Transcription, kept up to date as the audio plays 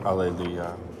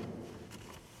Alleluia.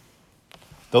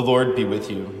 The Lord be with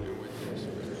you.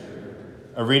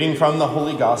 A reading from the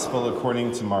Holy Gospel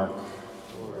according to Mark.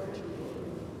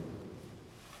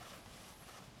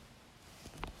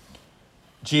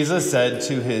 Jesus said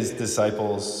to his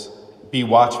disciples, "Be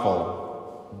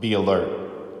watchful, be alert.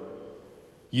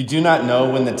 You do not know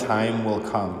when the time will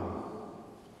come.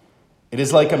 It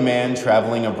is like a man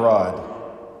traveling abroad.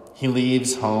 He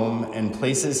leaves home and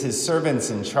places his servants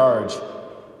in charge,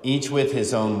 each with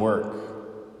his own work,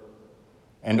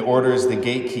 and orders the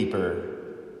gatekeeper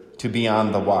to be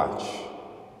on the watch.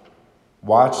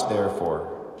 Watch,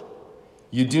 therefore.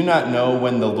 You do not know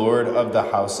when the Lord of the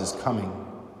house is coming,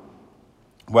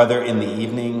 whether in the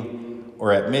evening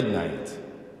or at midnight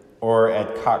or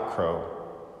at cockcrow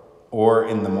or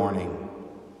in the morning.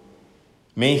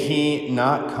 May he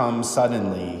not come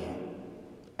suddenly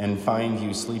and find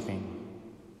you sleeping.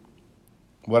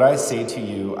 What I say to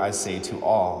you, I say to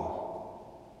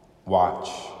all, watch."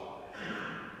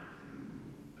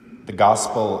 The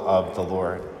Gospel of the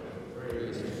Lord.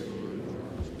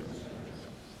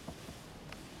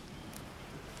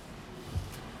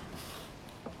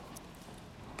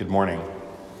 Good morning.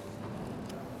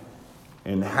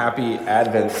 And happy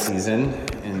Advent season,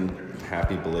 and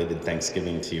happy belated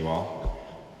Thanksgiving to you all.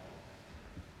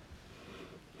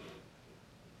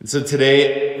 And so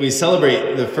today we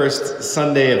celebrate the first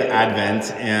Sunday of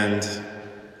Advent, and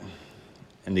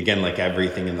again, like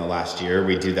everything in the last year,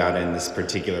 we do that in this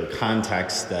particular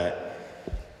context that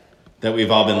we've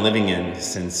all been living in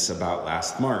since about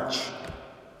last March.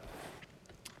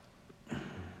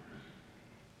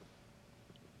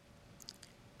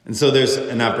 And so there's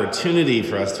an opportunity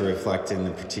for us to reflect in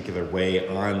a particular way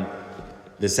on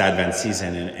this Advent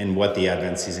season and what the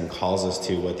Advent season calls us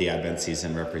to, what the Advent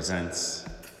season represents,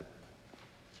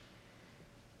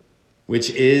 which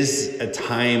is a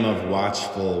time of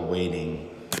watchful waiting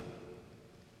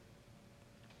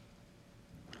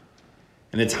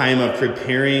and a time of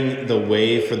preparing the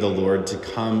way for the Lord to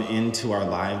come into our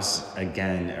lives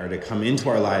again, or to come into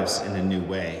our lives in a new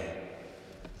way.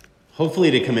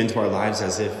 Hopefully to come into our lives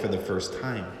as if for the first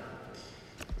time.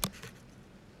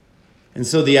 And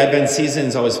so the Advent season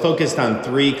is always focused on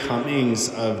three comings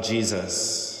of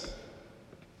Jesus.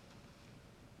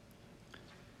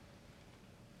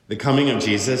 The coming of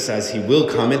Jesus as he will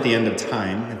come at the end of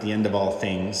time, at the end of all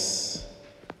things.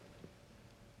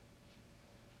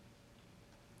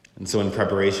 And so in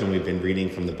preparation, we've been reading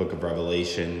from the book of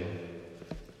Revelation.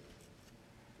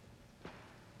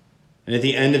 And at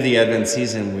the end of the Advent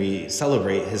season, we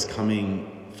celebrate his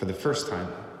coming for the first time,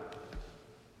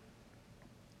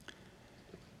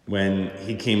 when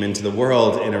he came into the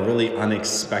world in a really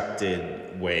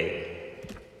unexpected way.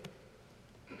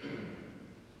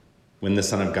 When the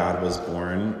Son of God was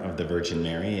born of the Virgin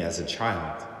Mary as a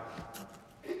child,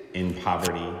 in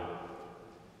poverty,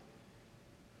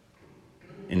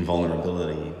 in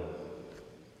vulnerability,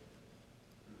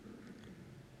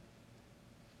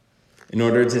 in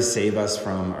order to save us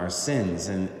from our sins.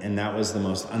 And that was the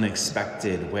most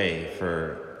unexpected way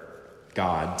for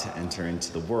God to enter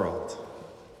into the world.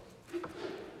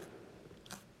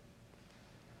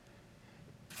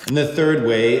 And the third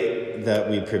way that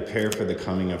we prepare for the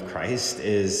coming of Christ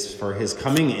is for his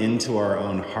coming into our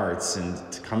own hearts and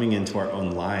coming into our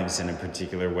own lives in a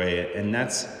particular way. And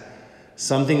that's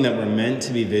something that we're meant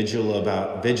to be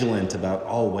vigilant about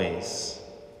always,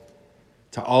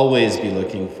 to always be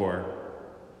looking for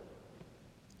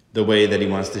the way that he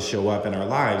wants to show up in our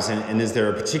lives. And is there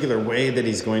a particular way that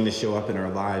he's going to show up in our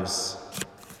lives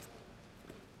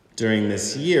during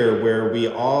this year where we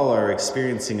all are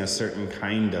experiencing a certain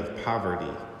kind of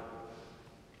poverty?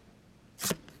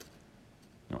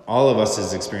 All of us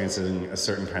is experiencing a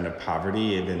certain kind of poverty,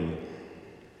 even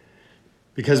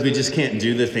because we just can't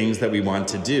do the things that we want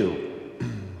to do.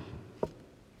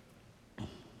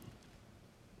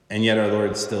 And yet our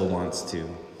Lord still wants to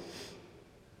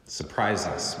surprise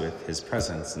us with his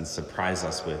presence and surprise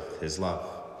us with his love.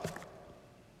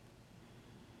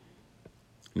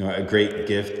 A great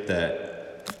gift that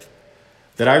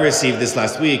I received this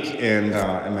last week, and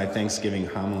in my Thanksgiving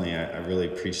homily, I really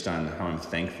preached on how I'm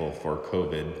thankful for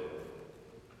COVID.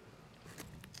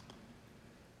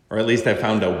 Or at least I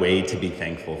found a way to be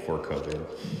thankful for COVID.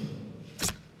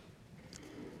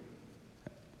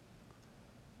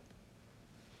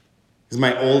 He's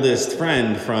my oldest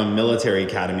friend from military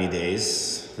academy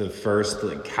days, the first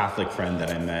Catholic friend that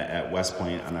I met at West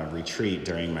Point on a retreat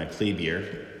during my plebe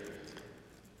year.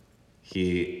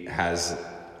 He has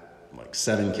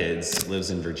 7 kids, lives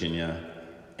in Virginia,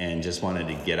 and just wanted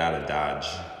to get out of Dodge.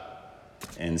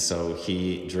 And so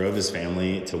he drove his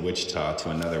family to Wichita to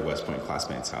another West Point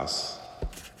classmate's house,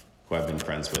 who I've been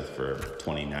friends with for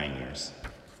 29 years.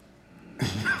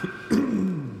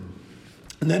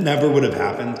 And that never would have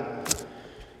happened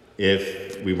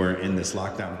if we weren't in this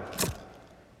lockdown.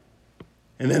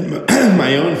 And then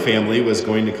my own family was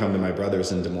going to come to my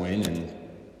brother's in Des Moines, and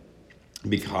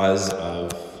because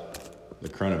of the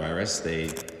coronavirus,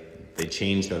 they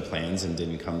changed their plans and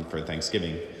didn't come for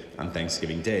Thanksgiving on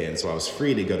Thanksgiving Day. And so I was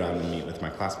free to go down and meet with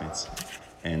my classmates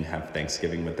and have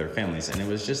Thanksgiving with their families. And it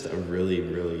was just a really,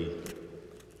 really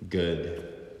good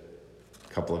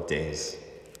couple of days.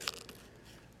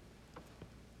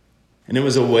 And it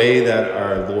was a way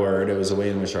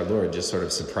in which our Lord just sort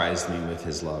of surprised me with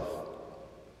his love.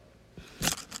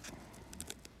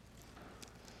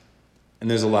 And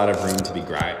there's a lot of room to be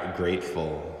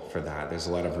grateful for that. There's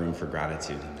a lot of room for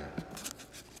gratitude in that.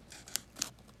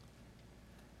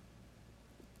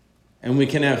 And we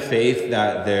can have faith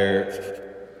that there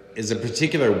is a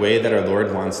particular way that our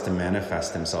Lord wants to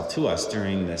manifest himself to us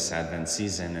during this Advent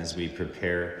season as we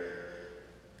prepare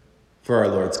for our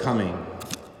Lord's coming.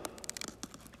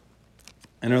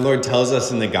 And our Lord tells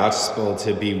us in the gospel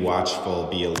to be watchful,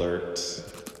 be alert,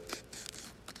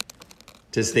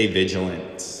 to stay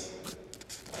vigilant.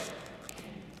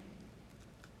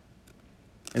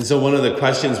 And so one of the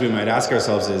questions we might ask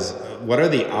ourselves is, what are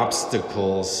the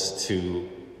obstacles to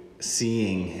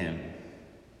seeing him?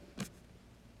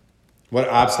 What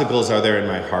obstacles are there in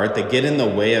my heart that get in the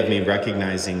way of me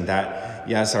recognizing that,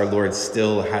 yes, our Lord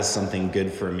still has something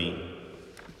good for me?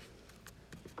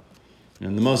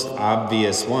 And the most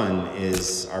obvious one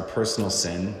is our personal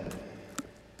sin.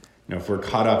 If we're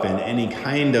caught up in any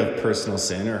kind of personal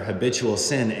sin or habitual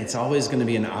sin, it's always going to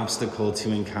be an obstacle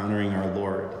to encountering our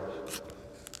Lord.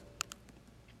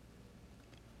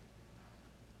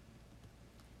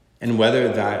 And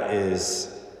whether that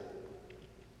is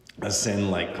a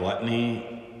sin like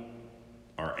gluttony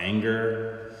or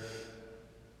anger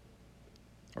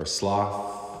or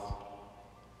sloth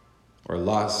or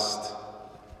lust,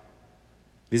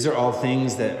 these are all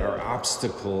things that are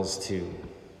obstacles to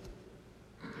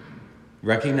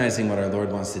recognizing what our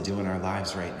Lord wants to do in our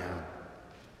lives right now.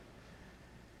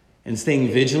 And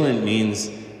staying vigilant means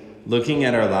looking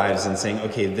at our lives and saying,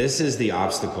 okay, this is the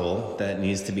obstacle that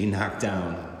needs to be knocked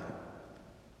down.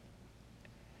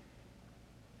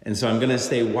 And so I'm going to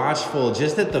stay watchful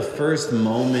just at the first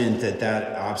moment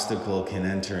that obstacle can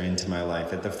enter into my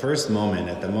life, at the first moment,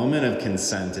 at the moment of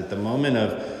consent, at the moment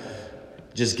of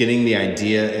just getting the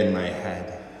idea in my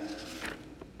head.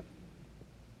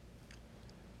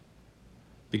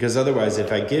 Because otherwise,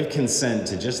 if I give consent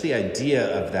to just the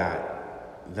idea of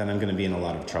that, then I'm going to be in a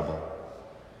lot of trouble.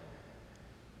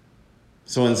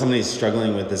 So when somebody's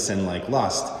struggling with a sin like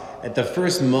lust, at the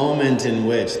first moment in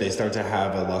which they start to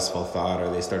have a lustful thought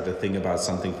or they start to think about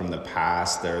something from the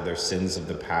past or their sins of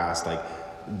the past, like,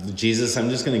 Jesus, I'm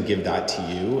just going to give that to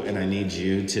you, and I need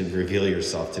you to reveal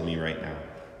yourself to me right now.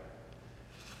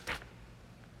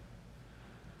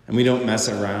 And we don't mess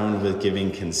around with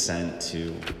giving consent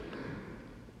to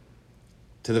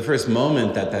the first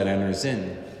moment that enters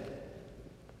in.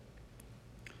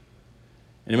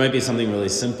 And it might be something really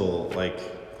simple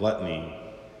like gluttony.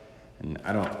 And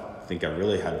I don't think I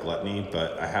really have gluttony,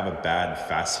 but I have a bad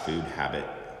fast food habit.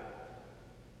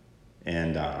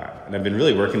 And I've been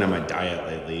really working on my diet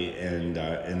lately.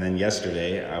 And then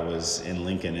yesterday I was in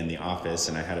Lincoln in the office,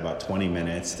 and I had about 20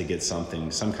 minutes to get some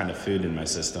kind of food in my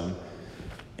system.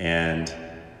 And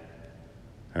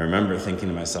I remember thinking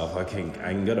to myself, okay,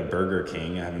 I can go to Burger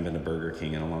King. I haven't been to Burger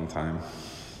King in a long time.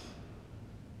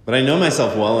 But I know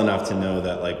myself well enough to know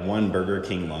that like one Burger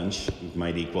King lunch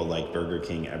might equal like Burger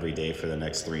King every day for the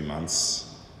next 3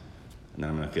 months. And then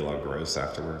I'm going to feel all gross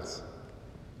afterwards.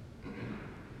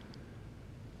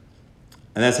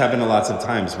 And that's happened lots of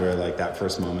times where like that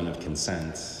first moment of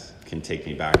consent can take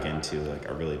me back into like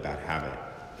a really bad habit.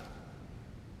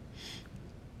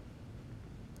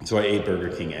 So I ate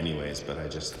Burger King anyways, but I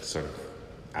just sort of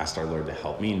asked our Lord to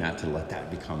help me not to let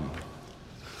that become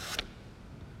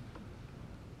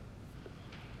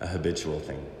a habitual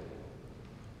thing.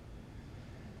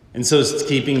 And so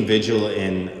keeping vigil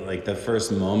in like the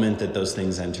first moment that those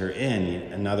things enter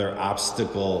in, another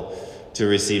obstacle to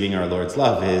receiving our Lord's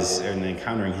love and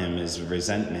encountering him is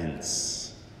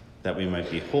resentments that we might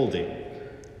be holding.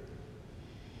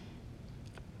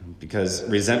 Because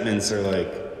resentments are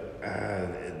like,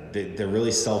 they're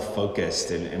really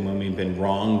self-focused, and when we've been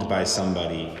wronged by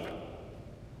somebody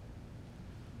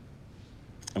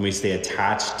and we stay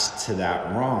attached to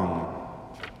that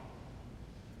wrong,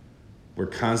 we're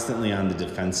constantly on the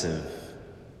defensive.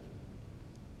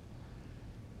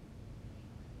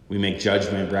 We make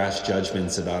rash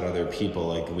judgments about other people.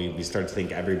 Like we start to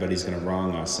think everybody's going to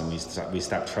wrong us, and we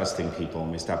stop trusting people, and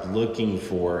we stop looking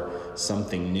for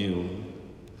something new.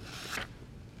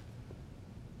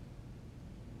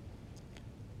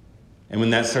 And when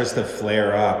that starts to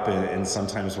flare up, and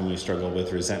sometimes when we struggle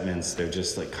with resentments, they're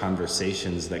just like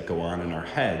conversations that go on in our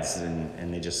heads,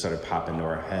 and they just sort of pop into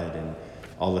our head, and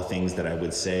all the things that I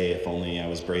would say if only I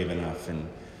was brave enough.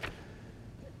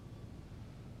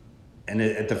 And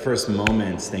at the first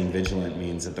moment, staying vigilant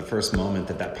means at the first moment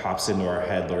that pops into our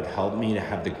head, Lord, help me to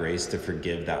have the grace to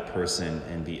forgive that person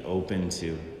and be open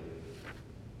to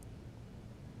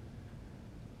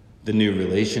the new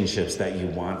relationships that you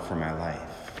want for my life.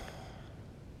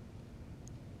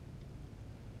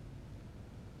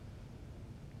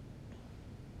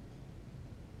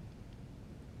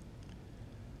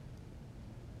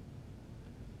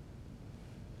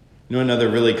 You know, another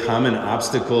really common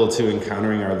obstacle to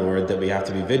encountering our Lord that we have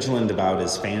to be vigilant about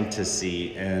is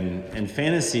fantasy. And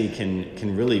fantasy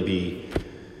can really be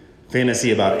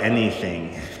fantasy about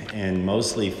anything, and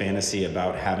mostly fantasy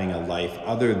about having a life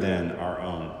other than our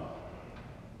own.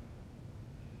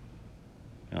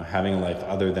 You know, having a life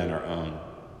other than our own.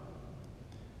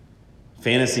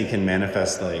 Fantasy can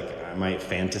manifest like, I might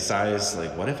fantasize,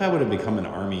 like, what if I would have become an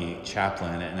army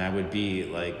chaplain and I would be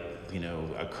like, you know,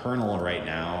 a colonel right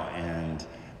now, and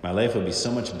my life would be so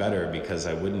much better because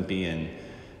I wouldn't be in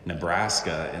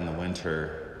Nebraska in the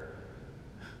winter.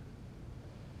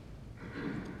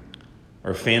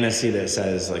 Or fantasy that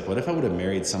says, like, what if I would have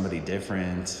married somebody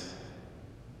different?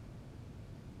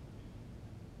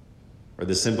 Or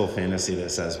the simple fantasy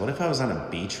that says, what if I was on a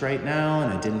beach right now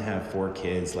and I didn't have 4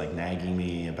 kids like nagging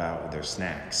me about their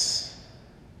snacks?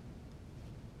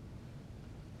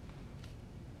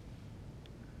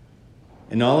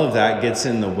 And all of that gets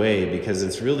in the way because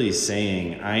it's really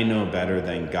saying, I know better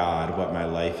than God what my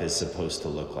life is supposed to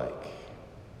look like.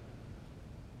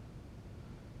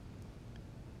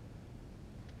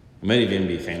 It might even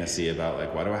be fantasy about,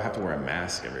 like, why do I have to wear a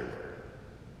mask everywhere?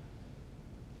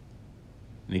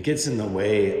 And it gets in the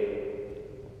way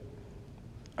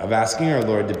of asking our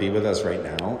Lord to be with us right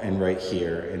now and right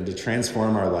here, and to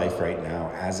transform our life right now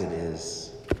as it is.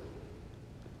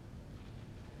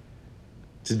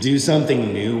 To do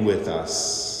something new with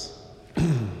us.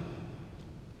 And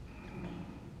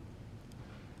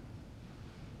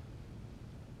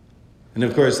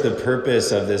of course, the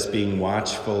purpose of this being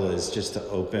watchful is just to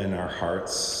open our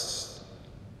hearts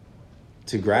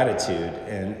to gratitude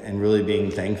and really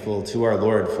being thankful to our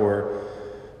Lord for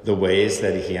the ways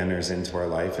that he enters into our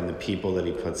life and the people that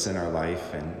he puts in our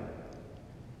life, and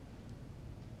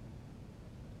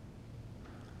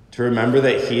to remember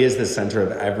that he is the center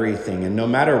of everything. And no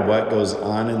matter what goes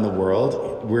on in the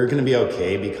world, we're going to be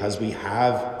okay because we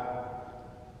have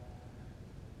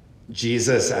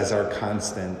Jesus as our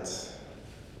constant.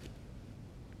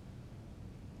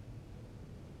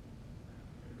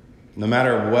 No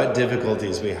matter what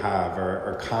difficulties we have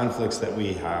or conflicts that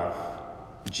we have,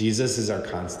 Jesus is our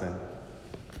constant.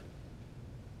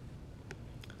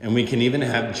 And we can even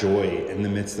have joy in the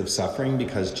midst of suffering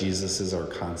because Jesus is our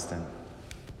constant.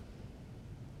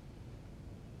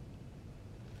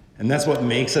 And that's what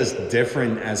makes us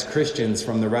different as Christians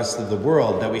from the rest of the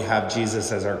world, that we have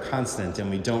Jesus as our constant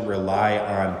and we don't rely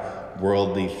on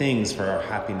worldly things for our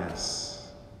happiness.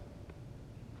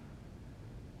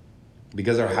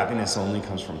 Because our happiness only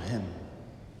comes from him.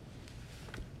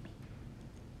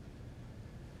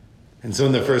 And so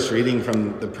in the first reading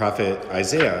from the prophet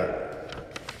Isaiah,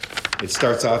 it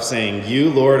starts off saying,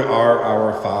 "You, Lord, are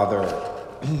our Father."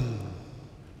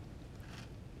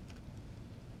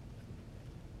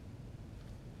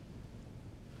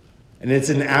 And it's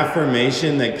an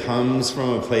affirmation that comes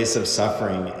from a place of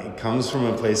suffering. It comes from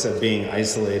a place of being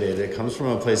isolated. It comes from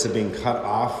a place of being cut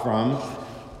off from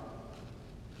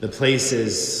the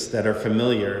places that are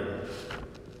familiar.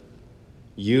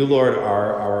 You, Lord,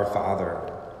 are our Father.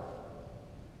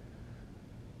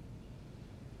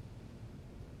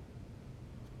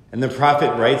 And the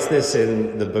prophet writes this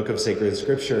in the book of sacred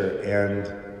scripture,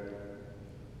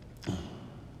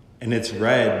 and it's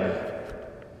read.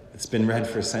 It's been read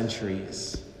for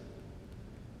centuries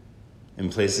in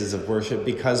places of worship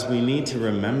because we need to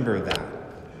remember that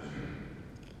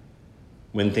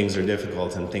when things are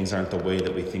difficult and things aren't the way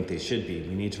that we think they should be.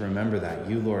 We need to remember that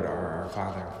you, Lord, are our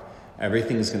Father.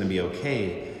 Everything's going to be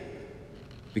okay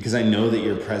because I know that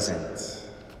you're present.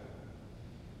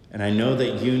 And I know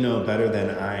that you know better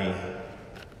than I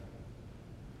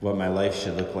what my life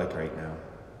should look like right now.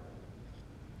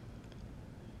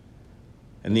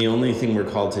 And the only thing we're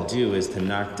called to do is to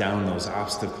knock down those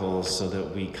obstacles so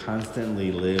that we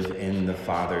constantly live in the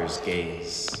Father's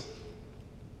gaze.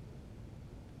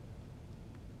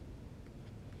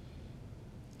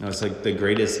 Now, it's like the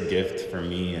greatest gift for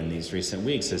me in these recent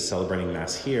weeks is celebrating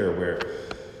Mass here, where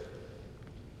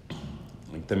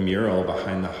like the mural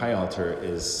behind the high altar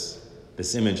is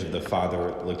this image of the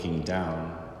Father looking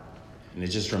down. And it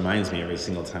just reminds me every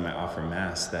single time I offer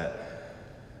Mass that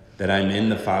I'm in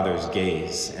the Father's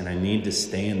gaze, and I need to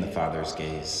stay in the Father's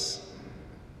gaze.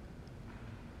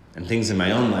 And things in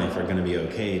my own life are going to be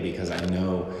okay because I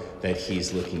know that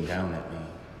He's looking down at me.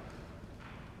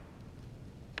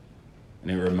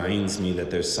 And it reminds me that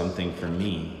there's something for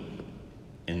me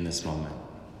in this moment.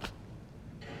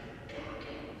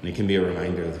 And it can be a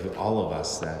reminder of all of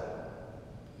us that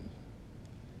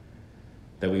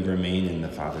we remain in the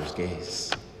Father's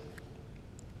gaze.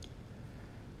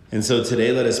 And so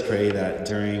today, let us pray that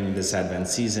during this Advent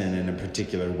season, in a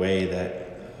particular way,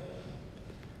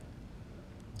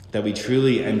 that we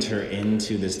truly enter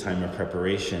into this time of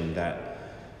preparation, that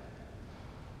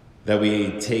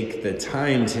we take the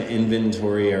time to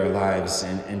inventory our lives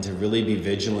and to really be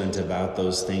vigilant about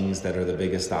those things that are the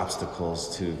biggest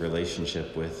obstacles to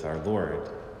relationship with our Lord.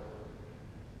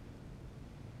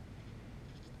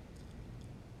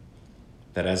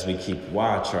 That as we keep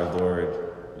watch, our Lord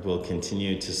will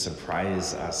continue to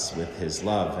surprise us with His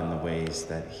love in the ways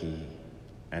that He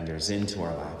enters into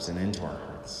our lives and into our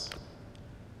hearts.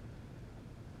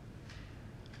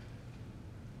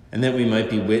 And that we might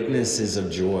be witnesses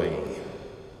of joy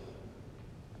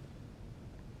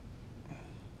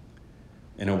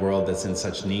in a world that's in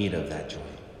such need of that joy.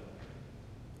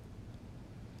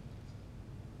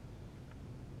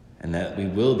 And that we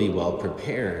will be well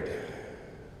prepared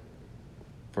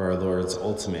for our Lord's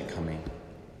ultimate coming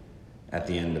at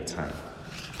the end of time.